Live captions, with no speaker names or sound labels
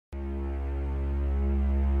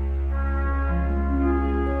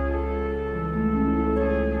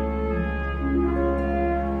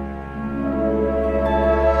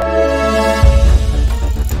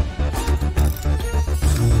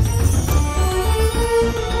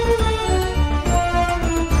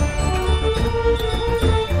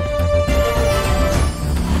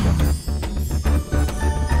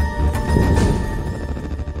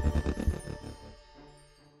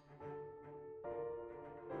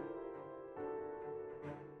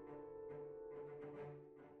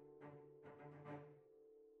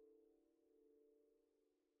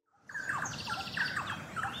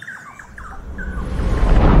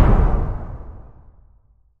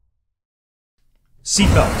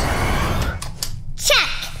Seatbelt. Check.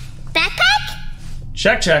 Backpack?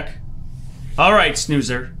 Check, check. All right,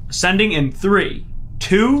 Snoozer. Ascending in 3,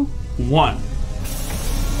 2, 1.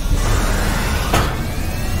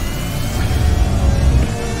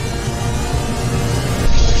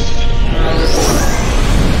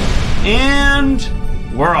 And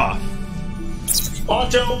we're off.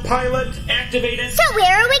 Autopilot activated. So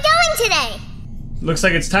where are we going today? Looks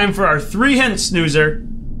like it's time for our 3 hints, Snoozer.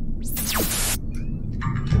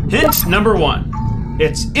 Hint number 1.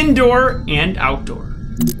 It's indoor and outdoor.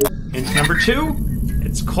 Hint number 2.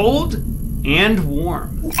 It's cold and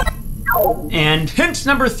warm. And hint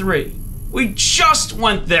number 3. We just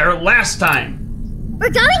went there last time. We're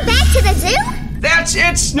going back to the zoo? That's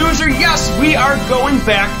it, Snoozer. Yes, we are going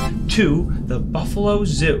back to the Buffalo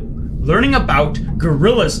Zoo. Learning about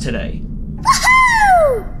gorillas today.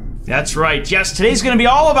 Woohoo! That's right. Yes, today's going to be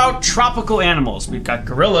all about tropical animals. We've got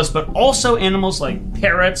gorillas, but also animals like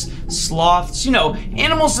parrots, sloths,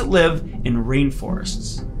 animals that live in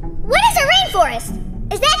rainforests. What is a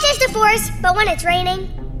rainforest? Is that just a forest, but when it's raining?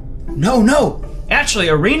 No. Actually,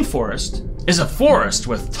 a rainforest is a forest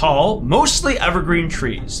with tall, mostly evergreen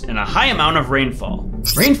trees and a high amount of rainfall.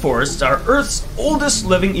 Rainforests are Earth's oldest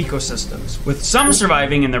living ecosystems, with some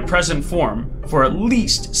surviving in their present form for at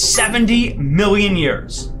least 70 million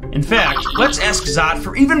years. In fact, let's ask Zot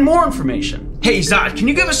for even more information. Hey Zot, can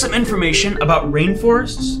you give us some information about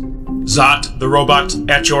rainforests? Zot, the robot,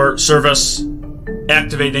 at your service.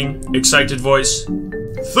 Activating excited voice.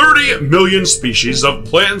 30 million species of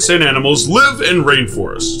plants and animals live in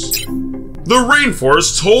rainforests. The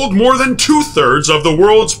rainforests hold more than 2/3 of the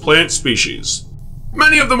world's plant species.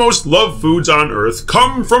 Many of the most loved foods on Earth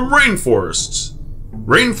come from rainforests.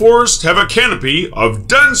 Rainforests have a canopy of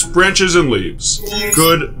dense branches and leaves.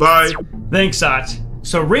 Goodbye. Thanks, Zot.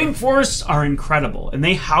 So rainforests are incredible, and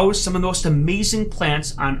they house some of the most amazing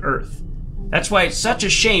plants on Earth. That's why it's such a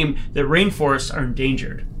shame that rainforests are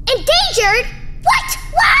endangered. Endangered? What?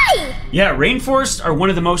 Why? Yeah, rainforests are one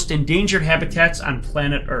of the most endangered habitats on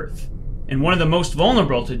planet Earth, and one of the most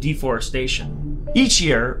vulnerable to deforestation. Each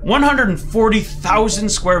year, 140,000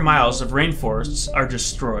 square miles of rainforests are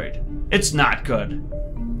destroyed. It's not good.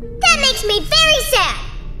 That makes me very sad.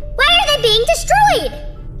 Why are they being destroyed?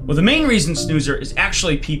 Well, the main reason, Snoozer, is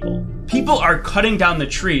actually people. People are cutting down the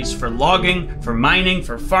trees for logging, for mining,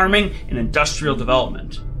 for farming, and industrial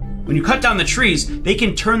development. When you cut down the trees, they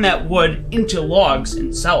can turn that wood into logs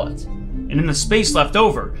and sell it. And in the space left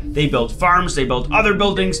over, they build farms, they build other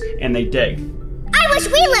buildings, and they dig. I wish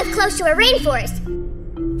we lived close to a rainforest.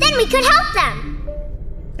 Then we could help them.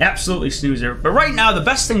 Absolutely, Snoozer. But right now, the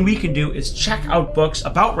best thing we can do is check out books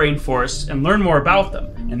about rainforests and learn more about them.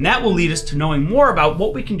 And that will lead us to knowing more about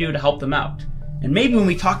what we can do to help them out. And maybe when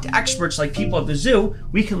we talk to experts like people at the zoo,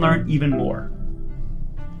 we can learn even more.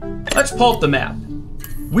 Let's pull up the map.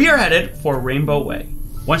 We are headed for Rainbow Way.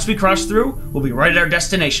 Once we cross through, we'll be right at our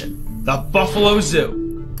destination, the Buffalo Zoo.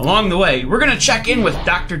 Along the way, we're going to check in with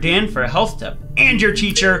Dr. Dan for a health tip, and your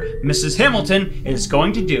teacher, Mrs. Hamilton, is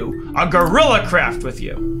going to do a gorilla craft with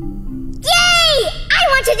you. Yay! I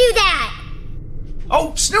want to do that!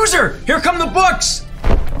 Oh, Snoozer! Here come the books!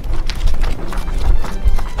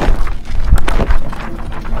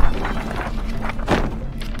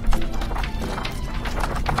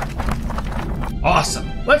 Awesome.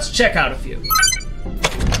 Let's check out a few.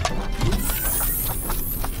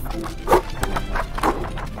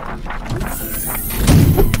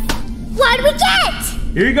 What'd we get?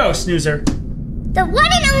 Here you go, Snoozer. The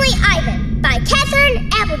One and Only Ivan by Katherine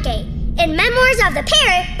Applegate and Memoirs of the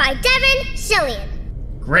Parrot by Devin, Scillian.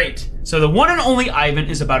 Great. So the One and Only Ivan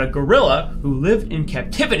is about a gorilla who lived in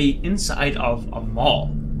captivity inside of a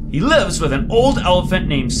mall. He lives with an old elephant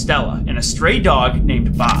named Stella and a stray dog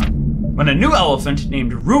named Bob. When a new elephant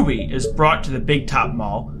named Ruby is brought to the Big Top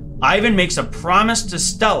Mall, Ivan makes a promise to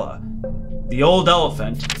Stella, the old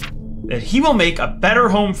elephant, that he will make a better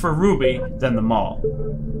home for Ruby than the mall.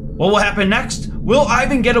 What will happen next? Will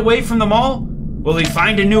Ivan get away from the mall? Will he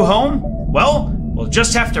find a new home? Well, we'll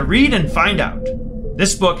just have to read and find out.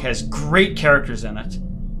 This book has great characters in it.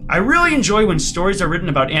 I really enjoy when stories are written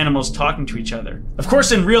about animals talking to each other. Of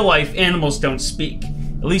course, in real life, animals don't speak.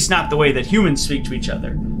 At least not the way that humans speak to each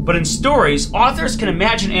other. But in stories, authors can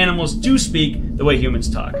imagine animals do speak the way humans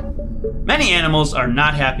talk. Many animals are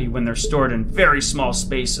not happy when they're stored in very small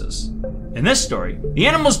spaces. In this story, the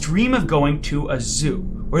animals dream of going to a zoo,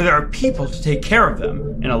 where there are people to take care of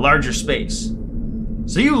them in a larger space.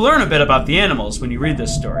 So you learn a bit about the animals when you read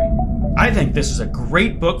this story. I think this is a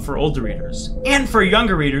great book for older readers, and for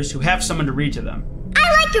younger readers who have someone to read to them.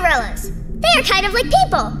 I like gorillas. They are kind of like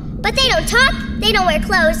people. But they don't talk, they don't wear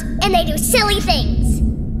clothes, and they do silly things.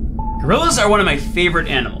 Gorillas are one of my favorite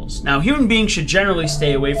animals. Now, human beings should generally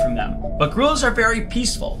stay away from them, but gorillas are very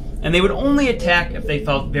peaceful, and they would only attack if they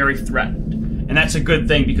felt very threatened. And that's a good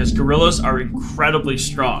thing because gorillas are incredibly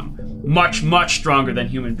strong, much, much stronger than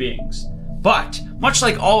human beings. But, much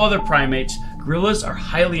like all other primates, gorillas are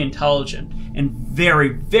highly intelligent and very,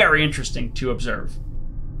 very interesting to observe.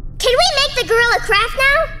 Can we make the gorilla craft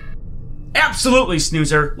now? Absolutely,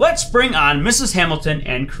 Snoozer. Let's bring on Mrs. Hamilton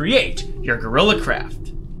and create your gorilla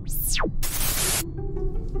craft.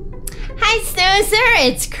 Hi, Snoozer.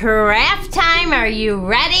 It's craft time. Are you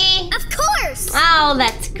ready? Of course! Oh,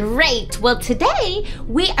 that's great. Well, today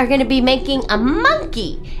we are going to be making a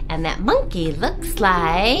monkey. And that monkey looks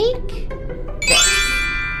like this.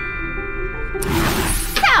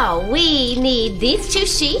 So, we need these 2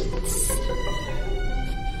 sheets.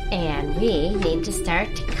 And we need to start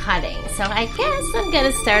cutting. So I guess I'm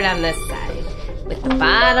going to start on this side with the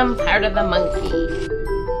bottom part of the monkey.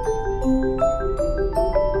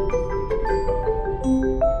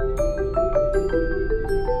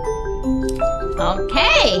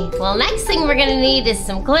 Okay, well, next thing we're gonna need is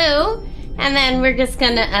some glue, and then we're just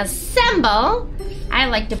gonna assemble. I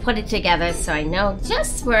like to put it together so I know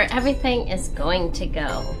just where everything is going to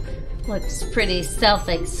go. Looks pretty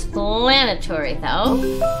self-explanatory though.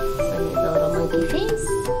 So I need the little monkey face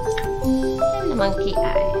and the monkey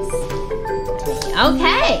eyes.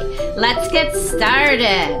 Okay, let's get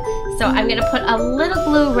started. So I'm gonna put a little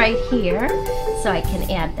glue right here so I can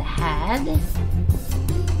add the head.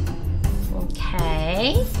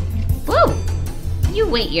 Okay. Woo! You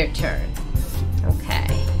wait your turn. Okay.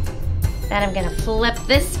 Then I'm gonna flip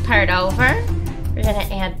this part over. We're gonna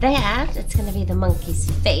add that. It's gonna be the monkey's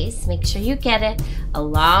face. Make sure you get it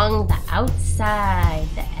along the outside,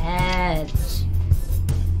 the edge.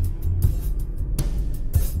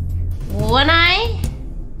 1 eye.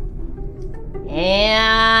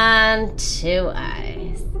 And 2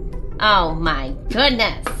 eyes. Oh my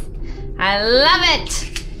goodness. I love it.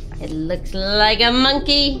 It looks like a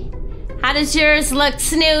monkey. How does yours look,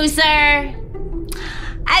 Snoozer?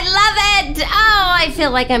 I love it. Oh, I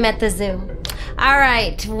feel like I'm at the zoo. All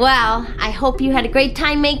right, well, I hope you had a great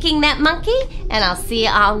time making that monkey, and I'll see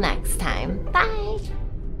you all next time. Bye.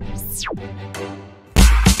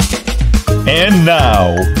 And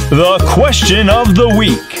now, the question of the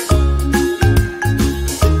week.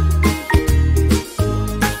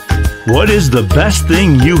 What is the best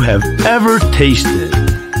thing you have ever tasted?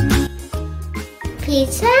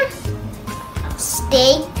 Pizza?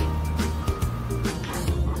 Steak?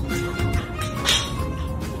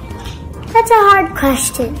 That's a hard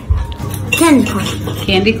question. Candy corn.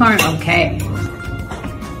 Candy corn? Okay.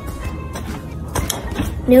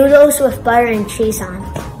 Noodles with butter and cheese on.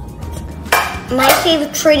 My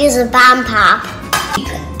favorite treat is a bomb pop.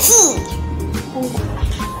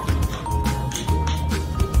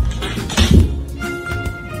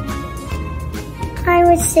 I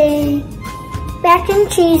would say mac and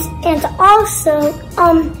cheese and also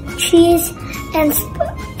cheese and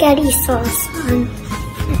spaghetti sauce on.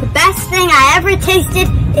 The best thing I ever tasted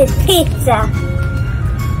is pizza.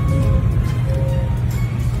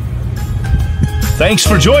 Thanks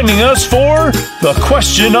for joining us for the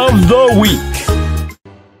question of the week.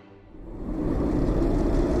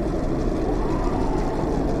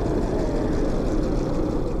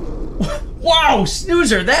 Wow,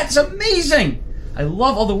 Snoozer, that's amazing! I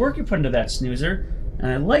love all the work you put into that, Snoozer.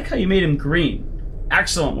 And I like how you made him green.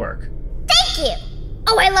 Excellent work. Thank you!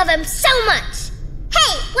 Oh, I love him so much!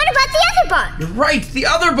 Hey, what about the other book? You're right, the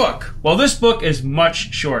other book! Well, this book is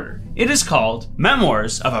much shorter. It is called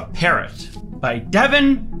Memoirs of a Parrot by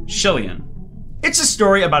Devin, Scillian. It's a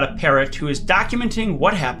story about a parrot who is documenting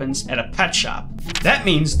what happens at a pet shop. That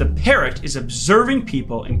means the parrot is observing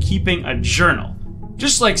people and keeping a journal.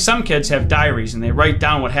 Just like some kids have diaries and they write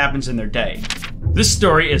down what happens in their day. This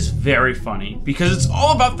story is very funny because it's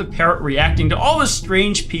all about the parrot reacting to all the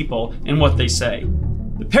strange people and what they say.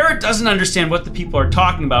 The parrot doesn't understand what the people are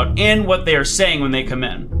talking about and what they are saying when they come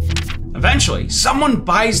in. Eventually, someone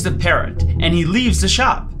buys the parrot and he leaves the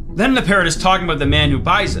shop. Then the parrot is talking about the man who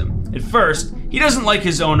buys him. At first, he doesn't like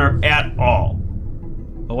his owner at all.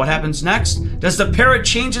 But what happens next? Does the parrot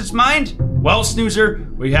change its mind? Well, Snoozer,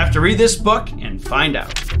 we have to read this book and find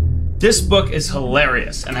out. This book is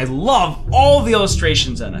hilarious, and I love all the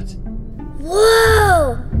illustrations in it.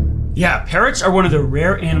 Whoa! Yeah, parrots are one of the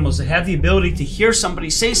rare animals that have the ability to hear somebody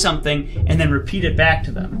say something and then repeat it back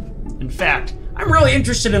to them. In fact, I'm really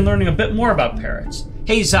interested in learning a bit more about parrots.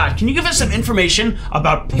 Hey, Zot, can you give us some information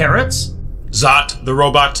about parrots? Zot, the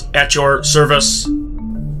robot, at your service.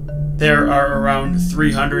 There are around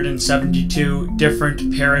 372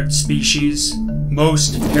 different parrot species.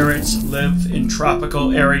 Most parrots live in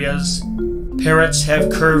tropical areas. Parrots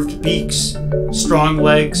have curved beaks, strong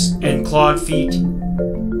legs, and clawed feet.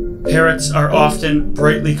 Parrots are often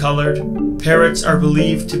brightly colored. Parrots are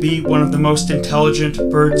believed to be one of the most intelligent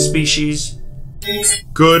bird species.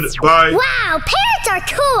 Goodbye. Wow, parrots are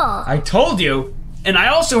cool! I told you! And I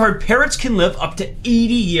also heard parrots can live up to 80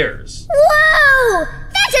 years. Whoa!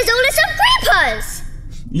 That's as old as some grandpas!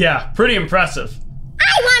 Yeah, pretty impressive.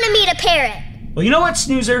 I want to meet a parrot! Well, you know what,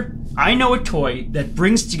 Snoozer? I know a toy that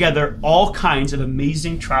brings together all kinds of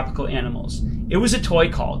amazing tropical animals. It was a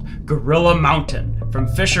toy called Gorilla Mountain from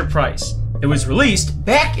Fisher-Price. It was released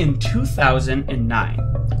back in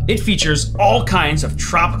 2009. It features all kinds of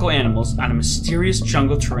tropical animals on a mysterious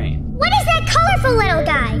jungle terrain. What is that colorful little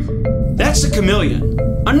guy? That's a chameleon,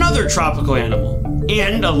 another tropical animal,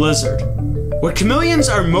 and a lizard. What chameleons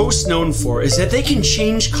are most known for is that they can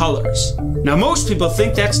change colors. Now, most people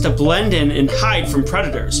think that's to blend in and hide from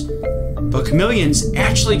predators, but chameleons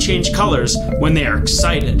actually change colors when they are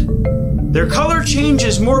excited. Their color change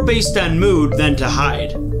is more based on mood than to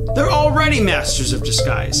hide. They're already masters of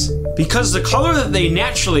disguise, because the color that they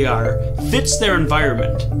naturally are fits their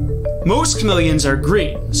environment. Most chameleons are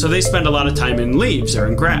green, so they spend a lot of time in leaves or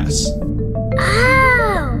in grass.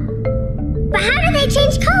 Oh! But how do they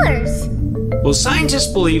change colors? Well,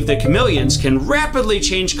 scientists believe that chameleons can rapidly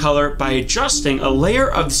change color by adjusting a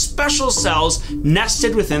layer of special cells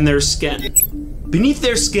nested within their skin. Beneath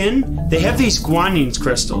their skin, they have these guanine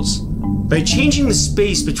crystals. By changing the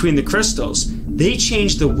space between the crystals, they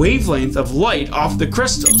change the wavelength of light off the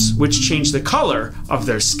crystals, which change the color of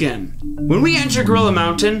their skin. When we enter Gorilla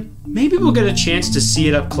Mountain, maybe we'll get a chance to see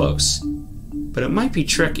it up close. But it might be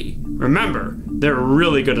tricky. Remember, they're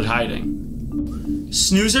really good at hiding.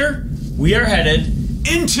 Snoozer, we are headed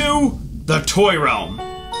into the toy realm.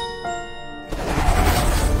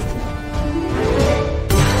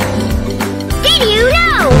 Did you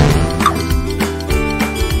know?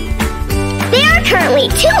 There are currently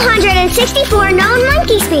 264 known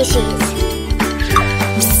monkey species.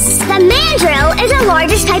 The mandrill is the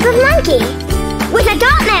largest type of monkey, with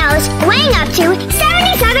adult males weighing up to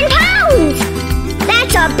 77 pounds.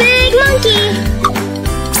 That's a big monkey.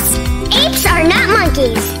 Apes are not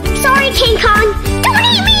monkeys. Sorry, King Kong, don't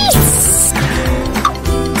eat me!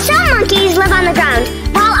 Some monkeys live on the ground,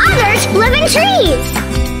 while others live in trees.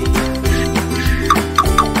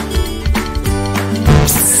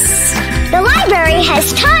 The library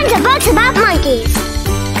has tons of books about monkeys.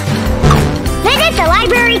 Visit the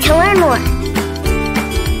library to learn more.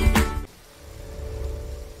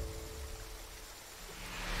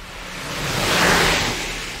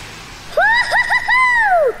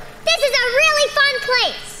 Woo-hoo-hoo-hoo! This is a really fun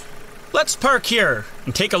place. Let's park here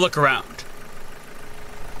and take a look around.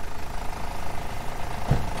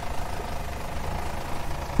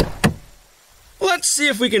 Let's see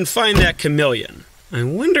if we can find that chameleon. I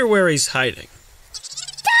wonder where he's hiding.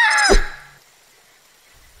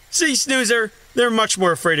 See, Snoozer, they're much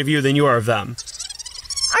more afraid of you than you are of them.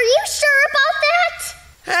 Are you sure about that?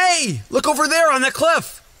 Hey, look over there on that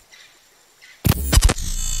cliff.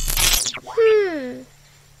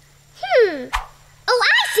 Oh,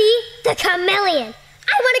 I see. The chameleon.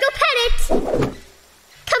 I want to go pet it.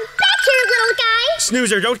 Come back here, little guy.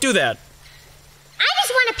 Snoozer, don't do that. I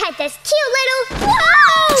just want to pet this cute little...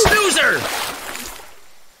 Whoa! Snoozer!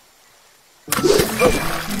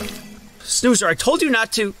 Snoozer, I told you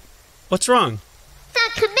not to. What's wrong? The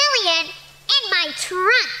chameleon in my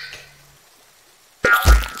trunk.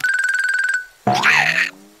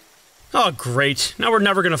 Oh, great. Now we're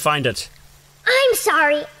never going to find it. I'm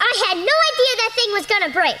sorry. I had no idea that thing was going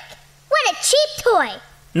to break. What a cheap toy.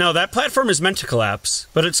 No, that platform is meant to collapse,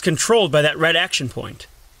 but it's controlled by that red action point.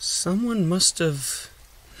 Someone must have...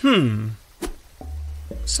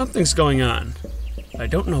 Something's going on. I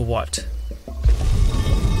don't know what.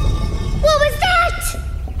 What was that?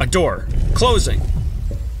 A door. Closing.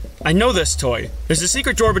 I know this toy. There's a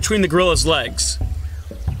secret door between the gorilla's legs.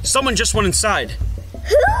 Someone just went inside.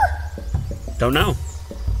 Who? Don't know.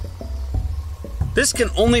 This can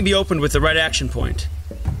only be opened with the red action point.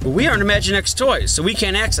 But we aren't Imaginext toys, so we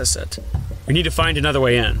can't access it. We need to find another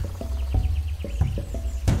way in.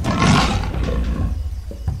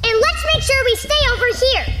 And let's make sure we stay over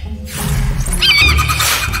here.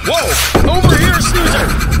 Whoa! Over here, Snoozer!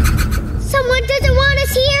 Someone doesn't want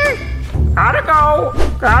us here. Gotta go!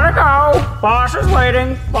 Boss is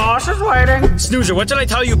waiting! Snoozer, what did I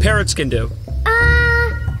tell you parrots can do?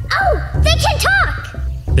 Oh, they can talk.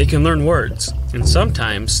 They can learn words, and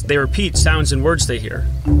sometimes they repeat sounds and words they hear.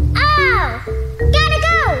 Oh, gotta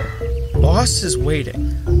go. boss is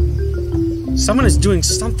waiting. Someone is doing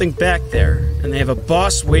something back there, and they have a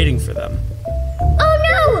boss waiting for them. Oh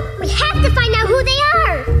no! We have to find out who they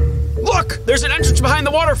are! Look! There's an entrance behind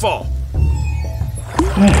the waterfall!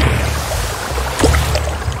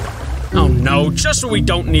 Oh no, just what we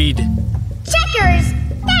don't need. Checkers!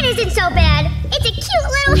 That isn't so bad. It's a cute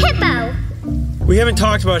little hippo. We haven't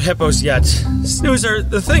talked about hippos yet. Snoozer,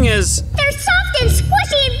 the thing is... They're soft and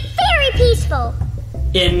squishy and very peaceful.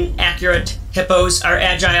 Inaccurate. Hippos are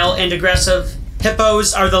agile and aggressive.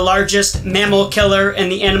 Hippos are the largest mammal killer in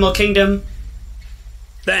the animal kingdom.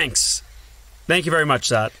 Thanks. Thank you very much,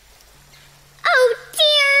 Zot. Oh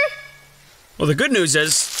dear! Well, the good news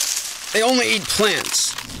is, they only eat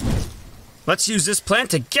plants. Let's use this plant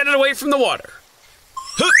to get it away from the water.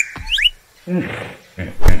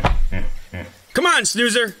 Come on,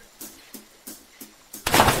 Snoozer.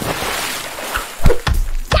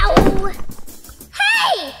 Ow!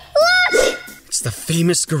 Hey! Look! It's the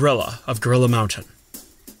famous gorilla of Gorilla Mountain.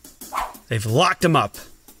 They've locked him up.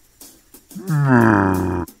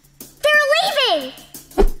 They're leaving!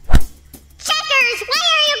 Checkers, why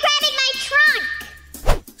are you grabbing my trunk?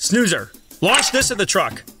 Snoozer, launch this at the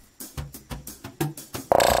truck.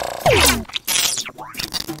 What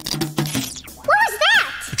was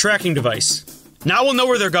that? A tracking device. Now we'll know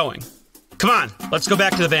where they're going. Come on, let's go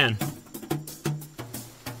back to the van.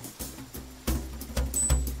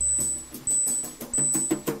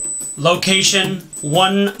 Location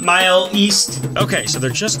 1 mile east. Okay, so they're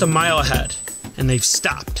just a mile ahead, and they've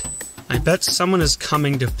stopped. I bet someone is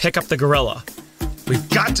coming to pick up the gorilla. We've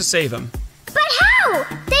got to save him. But how?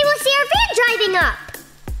 They will see our van driving up.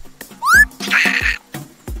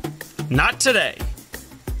 Not today.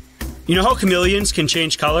 You know how chameleons can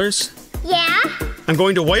change colors? Yeah? I'm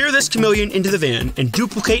going to wire this chameleon into the van and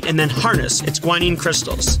duplicate and then harness its guanine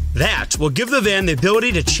crystals. That will give the van the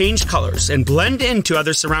ability to change colors and blend into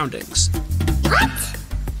other surroundings. What?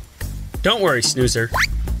 Don't worry, Snoozer.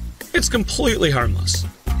 It's completely harmless.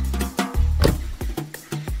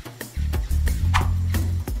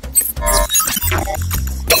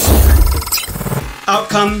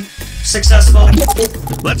 Outcome successful.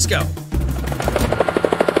 Let's go.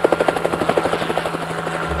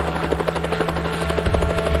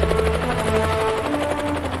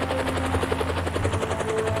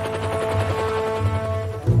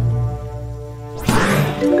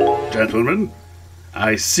 Gentlemen,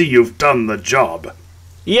 I see you've done the job.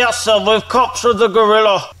 Yes, sir, we've captured the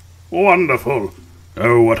gorilla. Wonderful.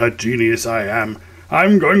 Oh, what a genius I am.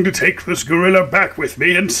 I'm going to take this gorilla back with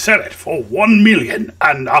me and sell it for $1.5 million.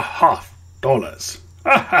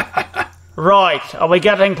 Right, are we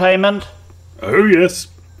getting payment? Oh, yes,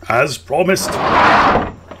 as promised.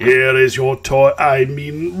 Here is your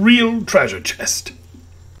real treasure chest.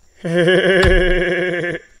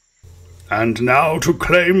 And now to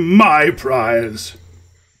claim my prize.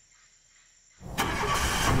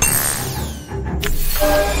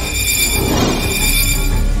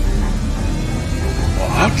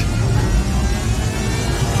 What?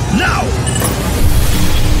 Now!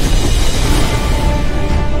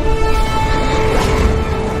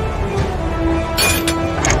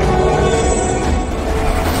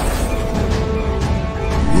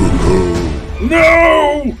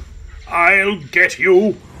 No! I'll get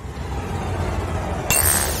you.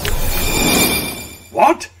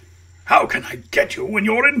 What? How can I get you when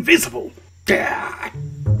you're invisible?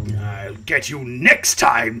 I'll get you next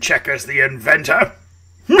time, Checkers the Inventor.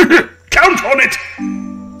 Count on it! Run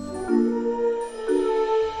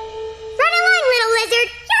along, little lizard!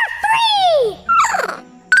 You're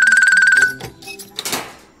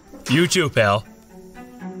free! You too, pal.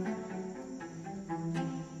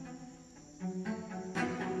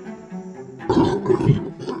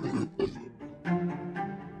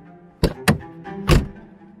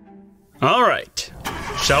 All right,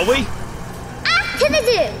 shall we? Off to the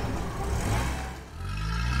zoo!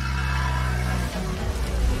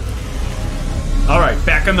 All right,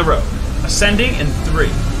 back on the road. Ascending in 3,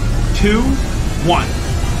 2, 1.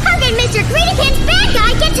 How did Mr. Greedy Pants Bad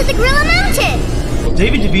Guy get to the Gorilla Mountain? Well,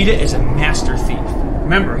 David DeVita is a master thief.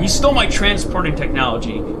 Remember, he stole my transporting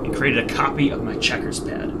technology and created a copy of my checkers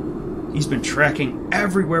pad. He's been tracking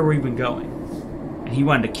everywhere we've been going, and he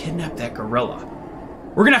wanted to kidnap that gorilla.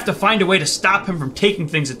 We're gonna have to find a way to stop him from taking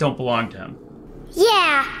things that don't belong to him.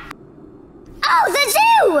 Yeah. Oh, the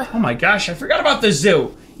zoo! Oh my gosh, I forgot about the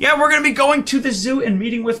zoo. Yeah, we're gonna be going to the zoo and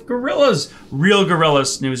meeting with gorillas. Real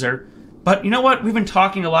gorillas, Snoozer. But you know what? We've been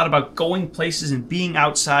talking a lot about going places and being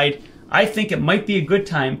outside. I think it might be a good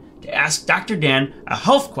time to ask Dr. Dan a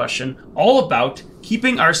health question all about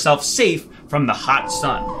keeping ourselves safe from the hot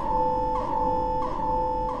sun.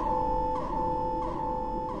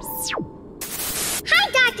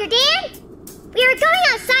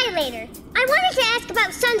 elevator. I wanted to ask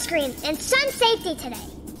about sunscreen and sun safety today.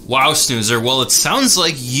 Wow, Snoozer. Well, it sounds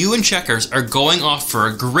like you and Checkers are going off for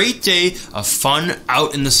a great day of fun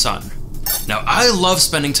out in the sun. Now, I love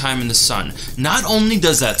spending time in the sun. Not only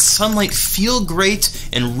does that sunlight feel great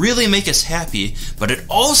and really make us happy, but it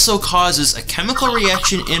also causes a chemical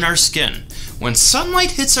reaction in our skin. When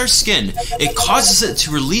sunlight hits our skin, it causes it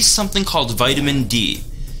to release something called vitamin D.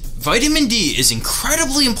 Vitamin D is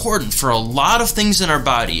incredibly important for a lot of things in our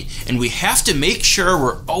body, and we have to make sure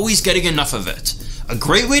we're always getting enough of it. A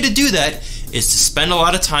great way to do that is to spend a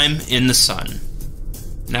lot of time in the sun.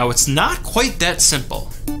 Now, it's not quite that simple.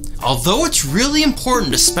 Although it's really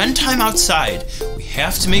important to spend time outside, we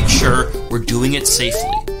have to make sure we're doing it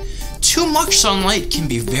safely. Too much sunlight can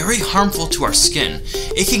be very harmful to our skin.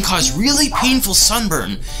 It can cause really painful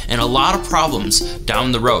sunburn and a lot of problems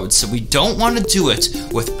down the road, so we don't want to do it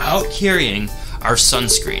without carrying our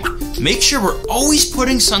sunscreen. Make sure we're always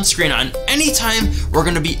putting sunscreen on anytime we're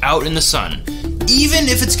going to be out in the sun. Even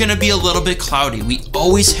if it's going to be a little bit cloudy, we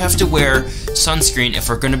always have to wear sunscreen if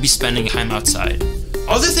we're going to be spending time outside.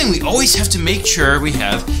 Other thing we always have to make sure we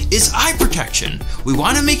have is eye protection. We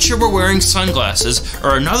want to make sure we're wearing sunglasses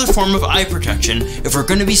or another form of eye protection if we're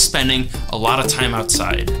going to be spending a lot of time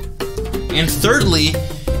outside. And thirdly,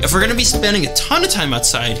 if we're going to be spending a ton of time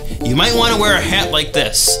outside, you might want to wear a hat like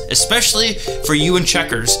this, especially for you and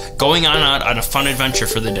Checkers going out on a fun adventure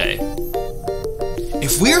for the day.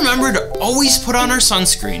 If we remember to always put on our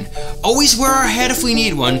sunscreen, always wear our hat if we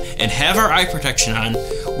need one, and have our eye protection on,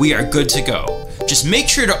 we are good to go. Just make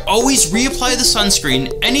sure to always reapply the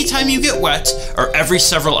sunscreen anytime you get wet or every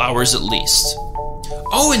several hours at least.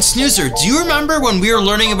 Oh, and Snoozer, do you remember when we were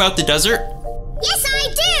learning about the desert? Yes, I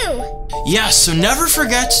do! Yeah, so never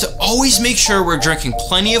forget to always make sure we're drinking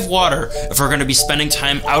plenty of water if we're going to be spending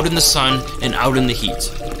time out in the sun and out in the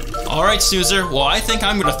heat. Alright, Snoozer, well, I think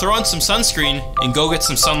I'm going to throw on some sunscreen and go get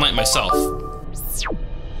some sunlight myself.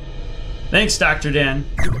 Thanks, Dr. Dan.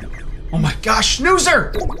 Oh my gosh,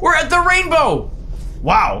 Snoozer! We're at the rainbow!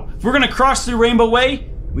 Wow, if we're gonna cross through Rainbow Way,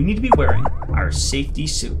 we need to be wearing our safety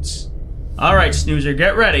suits. All right, Snoozer,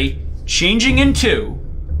 get ready. Changing into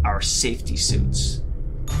our safety suits.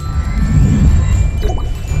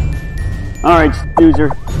 All right, Snoozer,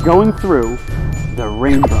 going through the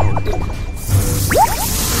rainbow.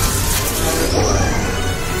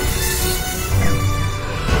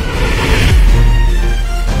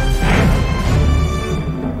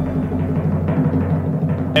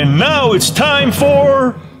 And now it's time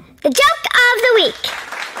for... The joke of the week.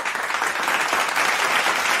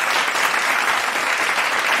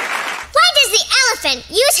 Why does the elephant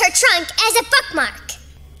use her trunk as a bookmark?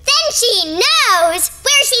 Then she knows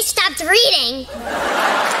where she stopped reading.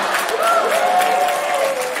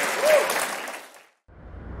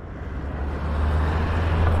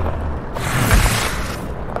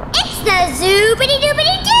 It's the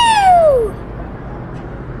zoobity-doobity-doo!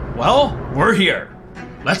 Well, we're here.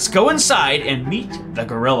 Let's go inside and meet the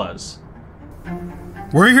gorillas.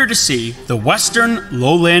 We're here to see the western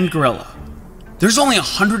lowland gorilla. There's only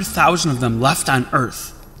 100,000 of them left on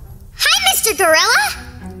Earth. Hi, Mr. Gorilla!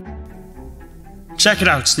 Check it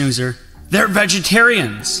out, Snoozer. They're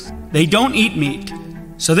vegetarians. They don't eat meat,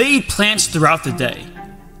 so they eat plants throughout the day.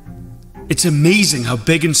 It's amazing how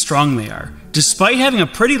big and strong they are, despite having a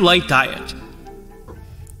pretty light diet.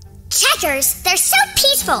 Checkers, they're so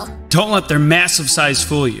peaceful. Don't let their massive size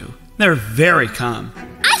fool you. They're very calm.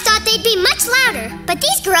 I thought they'd be much louder, but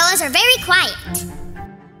these gorillas are very quiet.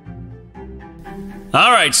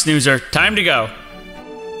 All right, Snoozer, time to go.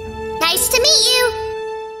 Nice to meet you.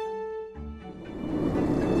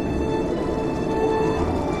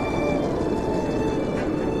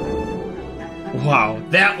 Wow,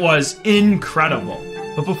 that was incredible.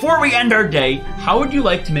 But before we end our day, how would you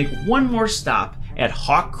like to make one more stop at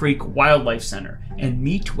Hawk Creek Wildlife Center and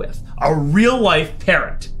meet with a real-life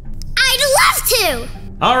parrot? I'd love to!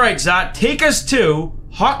 All right, Zot, take us to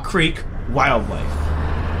Hawk Creek Wildlife.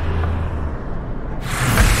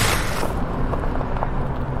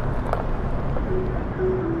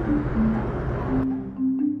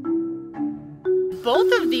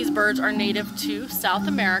 Both of these birds are native to South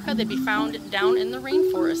America. They'd be found down in the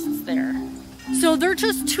rainforests there. So they're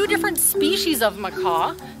just two different species of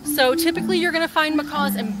macaw. So typically you're going to find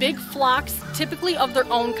macaws in big flocks, typically of their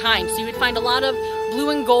own kind. So you would find a lot of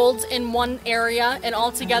blue and golds in one area and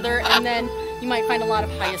all together, and then you might find a lot of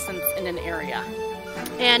hyacinths in an area.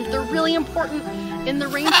 And they're really important in the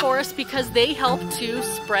rainforest because they help to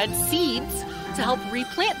spread seeds to help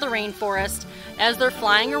replant the rainforest as they're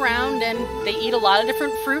flying around, and they eat a lot of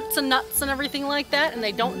different fruits and nuts and everything like that, and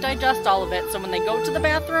they don't digest all of it. So when they go to the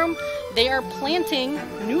bathroom, they are planting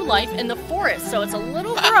new life in the forest. So it's a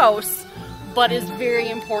little gross, but is very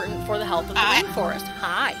important for the health of the rainforest.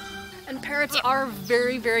 Hi. And parrots are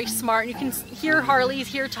very, very smart. You can hear Harley's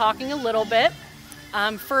here talking a little bit.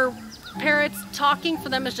 For parrots, talking for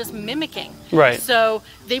them is just mimicking. Right. So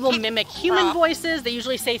they will mimic human voices. They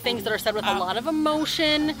usually say things that are said with a lot of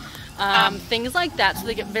emotion, things like that. So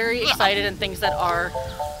they get very excited and things that are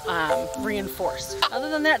reinforced. Other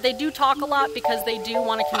than that, they do talk a lot because they do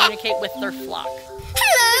want to communicate with their flock.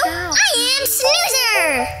 Hello, I am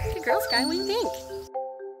Snoozer. Good girl, Sky, what do you think?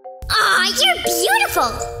 Aw, you're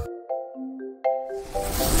beautiful.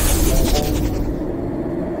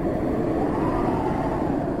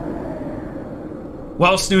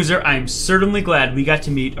 Well, Snoozer, I'm certainly glad we got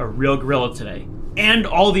to meet a real gorilla today. And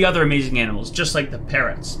all the other amazing animals, just like the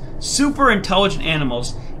parrots. Super intelligent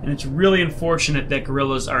animals, and it's really unfortunate that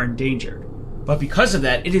gorillas are endangered. But because of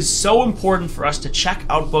that, it is so important for us to check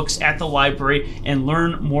out books at the library and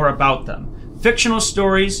learn more about them. Fictional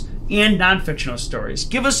stories and non-fictional stories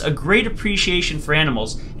give us a great appreciation for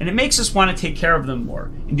animals, and it makes us want to take care of them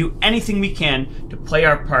more and do anything we can to play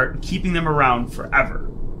our part in keeping them around forever.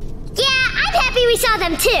 Yeah, I'm happy we saw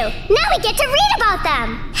them too. Now we get to read about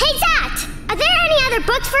them. Hey, Zot, are there any other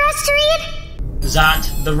books for us to read?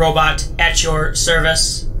 Zot, the robot, at your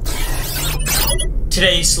service.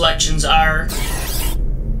 Today's selections are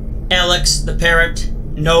Alex the Parrot,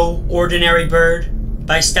 No Ordinary Bird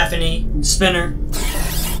by Stephanie Spinner,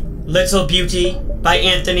 Little Beauty by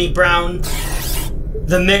Anthony Browne,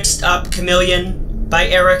 The Mixed Up Chameleon by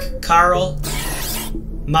Eric Carle,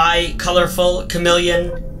 My Colorful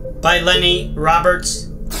Chameleon by Lenny Roberts,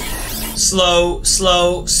 Slow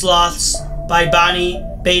Sloths by Bonnie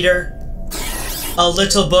Bader, A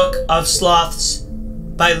Little Book of Sloths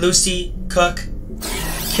by Lucy Cooke,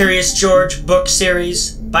 Curious George book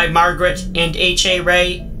series by Margaret and H.A.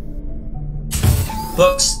 Ray,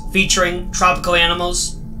 books featuring tropical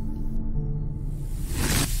animals.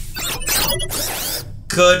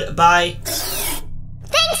 Goodbye.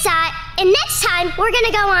 Thanks, Zot. And next time, we're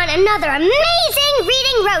gonna go on another amazing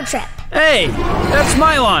reading road trip. Hey, that's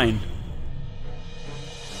my line.